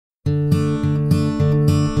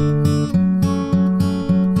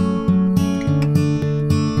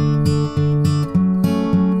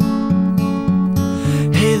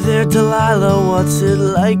Delilah, what's it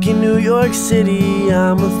like in New York City?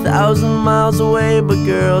 I'm 1,000 miles away, but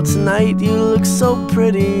girl, tonight you look so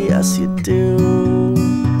pretty, yes you do.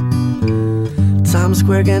 Times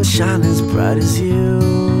Square can't shine as bright as you,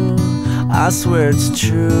 I swear it's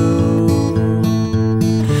true.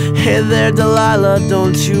 Hey there, Delilah,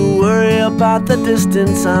 don't you worry about the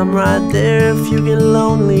distance, I'm right there. If you get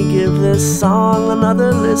lonely, give this song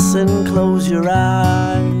another listen. Close your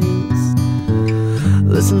eyes,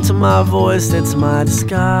 listen to my voice, it's my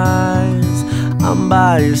disguise. I'm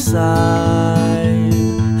by your side.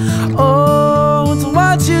 Oh, it's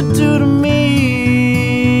what you do to me.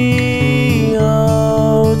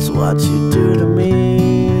 Oh, it's what you do to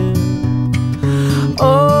me.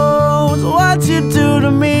 Oh, it's what you do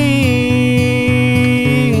to me.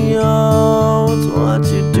 Oh, it's what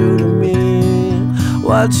you do to me.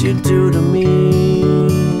 What you do to me.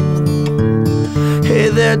 Hey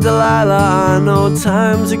there, Delilah, I know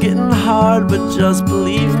times are getting hard, but just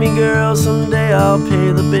believe me, girl, someday I'll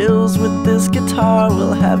pay the bills with this guitar.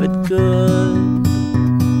 We'll have it good,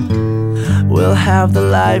 we'll have the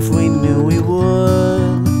life we knew we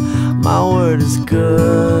would. My word is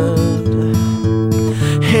good.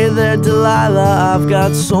 Hey there, Delilah, I've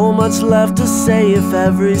got so much left to say. If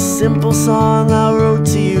every simple song I wrote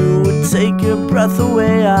to you would take your breath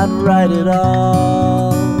away, I'd write it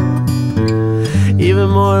all. Even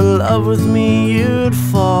more in love with me you'd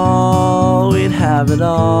fall, we'd have it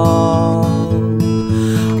all.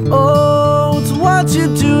 Oh, it's what you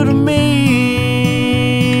do to me.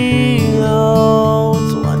 Oh,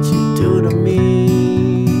 it's what you do to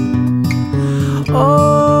me.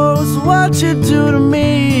 Oh, it's what you do to me.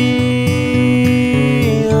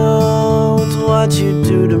 Oh, it's what you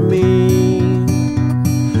do to me.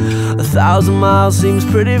 1,000 miles seems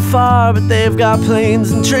pretty far, but they've got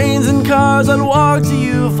planes and trains and cars. I'd walk to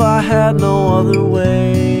you if I had no other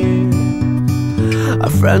way. Our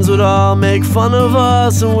friends would all make fun of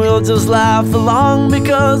us, and we'll just laugh along,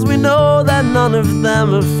 because we know that none of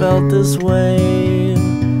them have felt this way.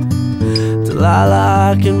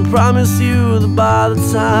 Delilah, I can promise you that by the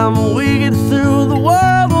time we get through, the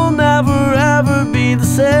world will never ever be the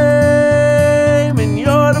same, and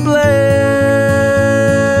you're to blame.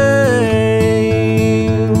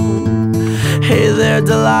 Hey there,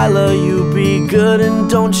 Delilah, you be good and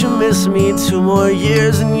don't you miss me. 2 more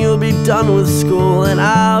years and you'll be done with school, and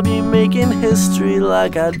I'll be making history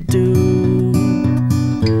like I do.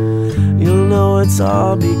 You'll know it's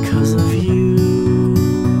all because of you.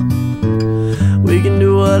 We can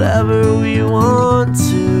do whatever we want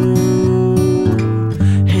to.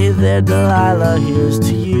 Hey there, Delilah, here's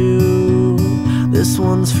to you. This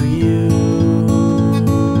one's for you.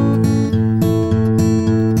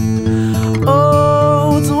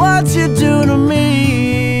 What you do to me.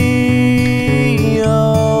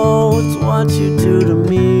 Oh, it's what you do to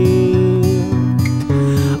me.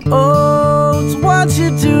 Oh, it's what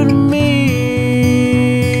you do to me.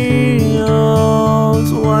 Oh,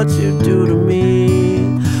 it's what you do to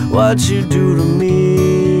me. What you do to me.